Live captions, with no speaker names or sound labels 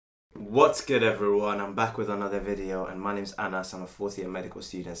What's good everyone, I'm back with another video and my name's Anas. I'm a fourth year medical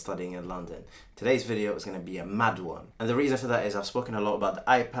student studying in London. Today's video is going to be a mad one, and the reason for that is I've spoken a lot about the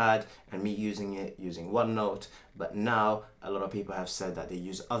iPad and me using it, using OneNote, but now a lot of people have said that they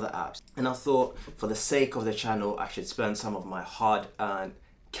use other apps, and I thought for the sake of the channel I should spend some of my hard-earned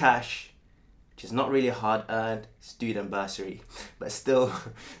cash, which is not really hard-earned, student bursary, but still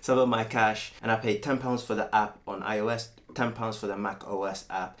some of my cash, and I paid £10 for the app on iOS, £10 for the Mac OS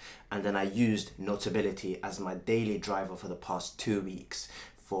app, and then I used Notability as my daily driver for the past 2 weeks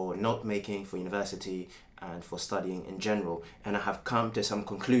for note making, for university, and for studying in general. And I have come to some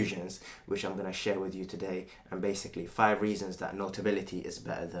conclusions which I'm going to share with you today, and basically 5 reasons that Notability is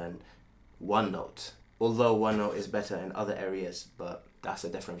better than OneNote. Although OneNote is better in other areas, but that's a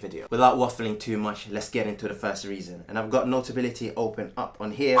different video. Without waffling too much, let's get into the first reason. And I've got Notability open up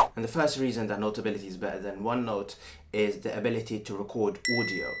on here. And the first reason that Notability is better than OneNote is the ability to record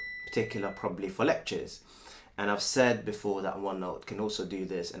audio, particularly probably for lectures. And I've said before that OneNote can also do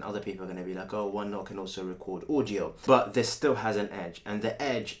this, and other people are going to be like, oh, OneNote can also record audio. But this still has an edge, and the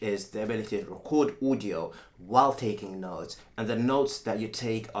edge is the ability to record audio while taking notes, and the notes that you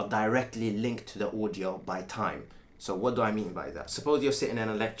take are directly linked to the audio by time. So what do I mean by that? Suppose you're sitting in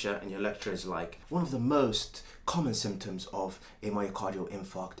a lecture and your lecturer is like, one of the most common symptoms of a myocardial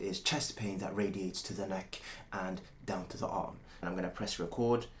infarct is chest pain that radiates to the neck and down to the arm. And I'm going to press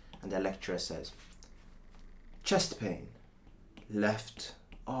record, and the lecturer says, chest pain, left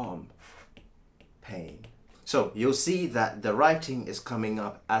arm pain. So you'll see that the writing is coming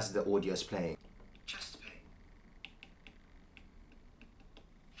up as the audio is playing. Chest pain,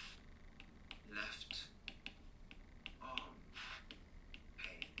 left arm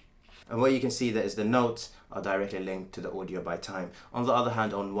pain. And what you can see there is the notes are directly linked to the audio by time. On the other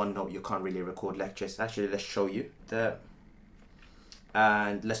hand, on OneNote you can't really record lectures. Actually, let's show you there.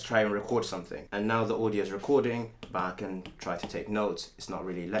 And let's try and record something, and now the audio is recording, but I can try to take notes. It's not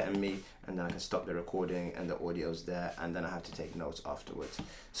really letting me, and then I can stop the recording and the audio's there, and then I have to take notes afterwards.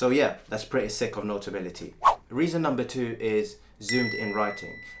 So yeah, that's pretty sick of Notability. Reason number 2 is zoomed in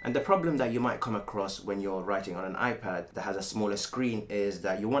writing. And the problem that you might come across when you're writing on an iPad that has a smaller screen is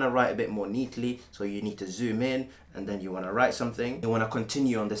that you want to write a bit more neatly, so you need to zoom in, and then you want to write something. You want to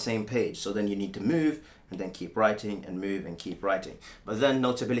continue on the same page, so then you need to move and then keep writing and move and keep writing. But then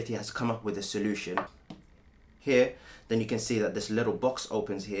Notability has come up with a solution here. Then you can see that this little box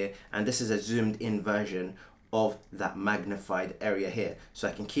opens here, and this is a zoomed in version of that magnified area here. So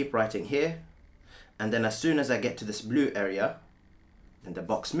I can keep writing here, and then as soon as I get to this blue area, then the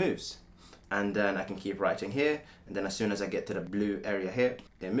box moves. And then I can keep writing here, and then as soon as I get to the blue area here,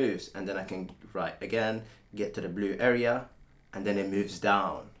 it moves. And then I can write again, get to the blue area, and then it moves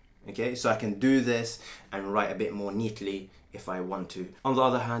down. Okay, so I can do this and write a bit more neatly if I want to. On the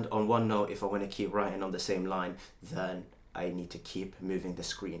other hand, on OneNote, if I want to keep writing on the same line, then I need to keep moving the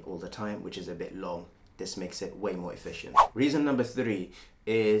screen all the time, which is a bit long. This makes it way more efficient. Reason number 3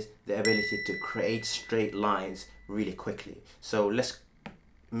 is the ability to create straight lines really quickly. So let's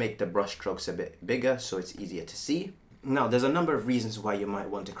make the brush strokes a bit bigger so it's easier to see. Now, there's a number of reasons why you might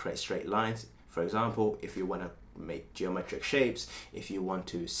want to create straight lines. For example, if you want to make geometric shapes, if you want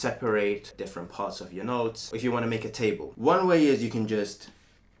to separate different parts of your notes, if you want to make a table. One way is you can just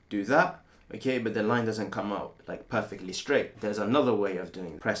do that, okay, but the line doesn't come out like perfectly straight. There's another way of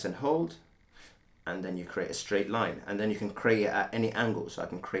doing it. Press and hold, and then you create a straight line, and then you can create it at any angle. So I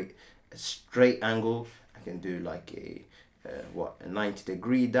can create a straight angle, I can do like a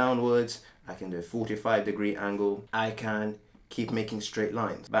 90-degree downwards, I can do a 45-degree angle, I can keep making straight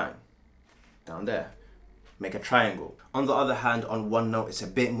lines, bang, down there, make a triangle. On the other hand, on OneNote, it's a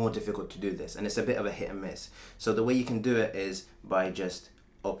bit more difficult to do this, and it's a bit of a hit and miss. So the way you can do it is by just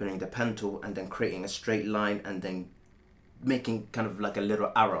opening the pen tool and then creating a straight line and then making kind of like a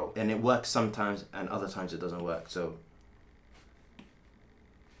little arrow, and it works sometimes and other times it doesn't work. So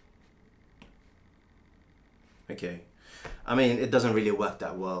okay, I mean, it doesn't really work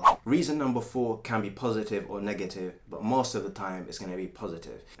that well. Reason number 4 can be positive or negative, but most of the time it's going to be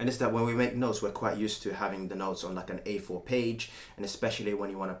positive. And it's that when we make notes, we're quite used to having the notes on like an A4 page, and especially when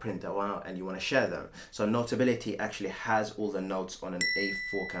you want to print them out and you want to share them. So Notability actually has all the notes on an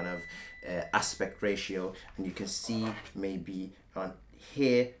A4 kind of aspect ratio, and you can see maybe on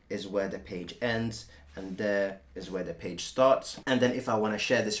here is where the page ends, and there is where the page starts. And then if I want to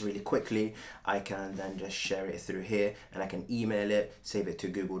share this really quickly, I can then just share it through here, and I can email it, save it to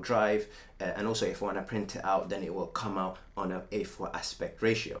Google Drive, and also if I want to print it out, then it will come out on an A4 aspect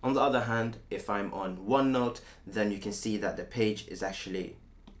ratio. On the other hand, if I'm on OneNote, then you can see that the page is actually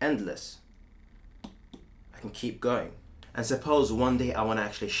endless. I can keep going. And suppose one day I want to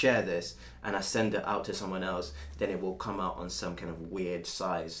actually share this and I send it out to someone else, then it will come out on some kind of weird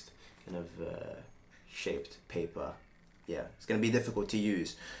sized kind of shaped paper. Yeah, it's going to be difficult to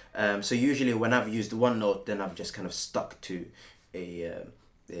use. So usually when I've used OneNote, then I've just kind of stuck to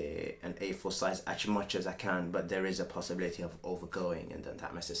an A4 size as much as I can, but there is a possibility of overgoing, and then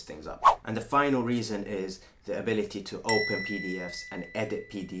that messes things up. And the final reason is the ability to open PDFs and edit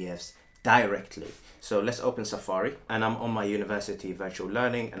PDFs directly. So let's open Safari, and I'm on my university virtual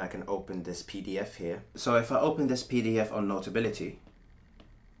learning, and I can open this PDF here. So if I open this PDF on Notability,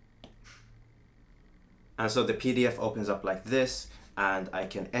 and so the PDF opens up like this, and I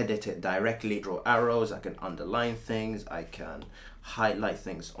can edit it directly, draw arrows, I can underline things, I can highlight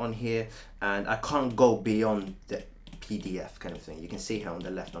things on here, and I can't go beyond the PDF kind of thing. You can see here on the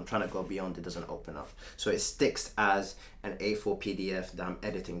left, I'm trying to go beyond, it doesn't open up. So it sticks as an A4 PDF that I'm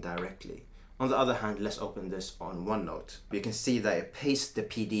editing directly. On the other hand, let's open this on OneNote. You can see that it pastes the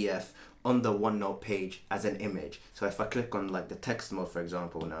PDF on the OneNote page as an image. So if I click on like the text mode, for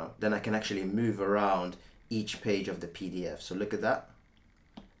example now, then I can actually move around each page of the PDF. So look at that.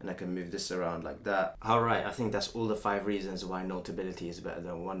 And I can move this around like that. Alright, I think that's all the 5 reasons why Notability is better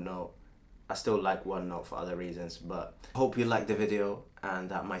than OneNote. I still like OneNote for other reasons, but I hope you liked the video and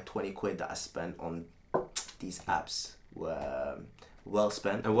that my 20 quid that I spent on these apps were well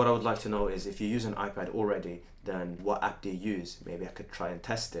spent. And what I would like to know is, if you use an iPad already, then what app do you use? Maybe I could try and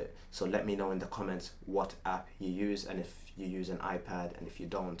test it. So let me know in the comments what app you use, and if you use an iPad, and if you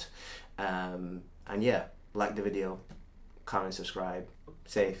don't. And yeah, like the video, comment, subscribe,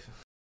 safe.